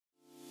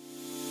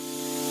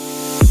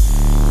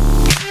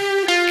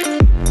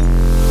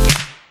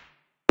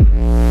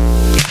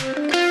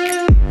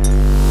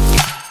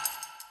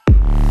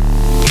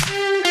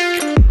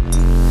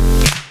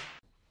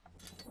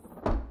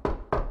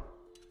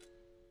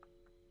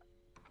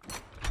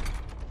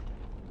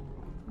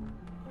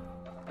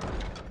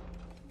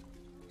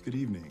Good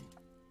evening.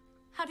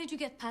 How did you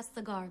get past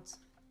the guards?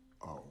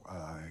 Oh,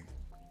 I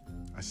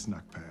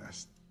snuck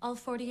past. All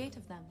 48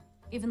 of them?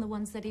 Even the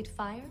ones that eat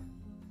fire?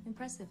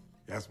 Impressive.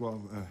 Yes, well,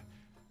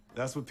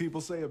 that's what people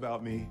say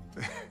about me.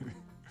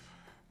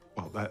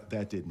 Well,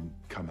 that didn't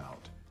come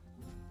out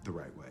the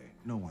right way.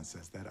 No one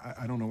says that.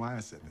 I don't know why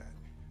I said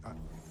that.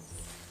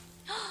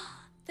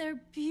 They're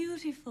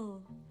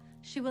beautiful.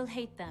 She will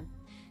hate them.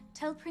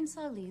 Tell Prince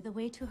Ali the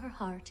way to her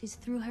heart is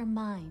through her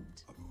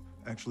mind.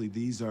 Actually,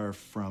 these are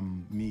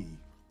from me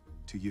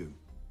to you.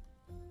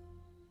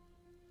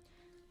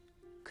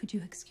 Could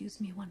you excuse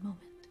me one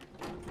moment?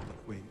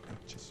 Wait,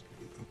 just...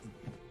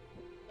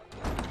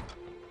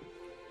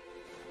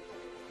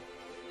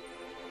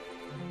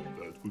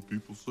 That's what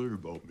people say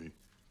about me.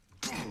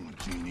 Come on,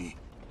 Genie.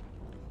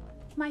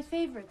 My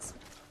favorites.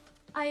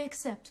 I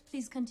accept.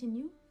 Please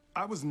continue.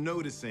 I was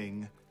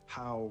noticing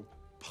how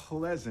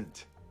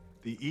pleasant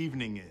the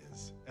evening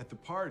is. At the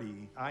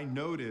party, I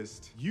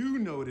noticed you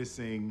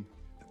noticing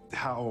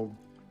how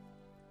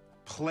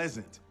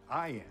pleasant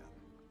I am.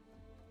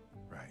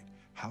 Right.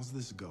 How's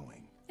this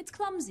going? It's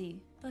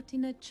clumsy, but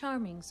in a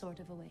charming sort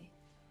of a way.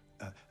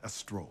 A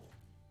stroll.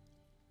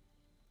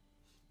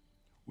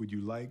 Would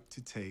you like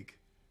to take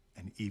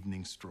an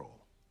evening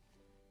stroll?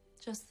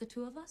 Just the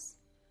two of us?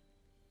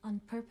 On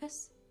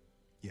purpose?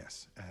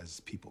 Yes, as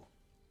people.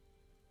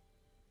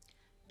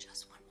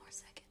 Just one more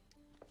second.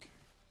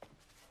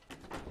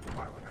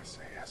 Why would I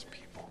say as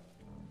people?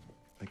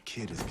 The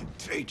kid is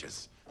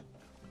contagious.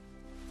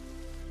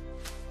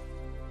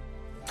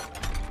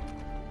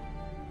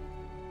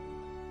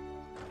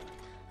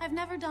 I've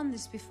never done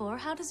this before.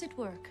 How does it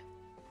work?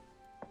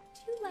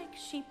 Do you like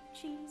sheep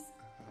cheese?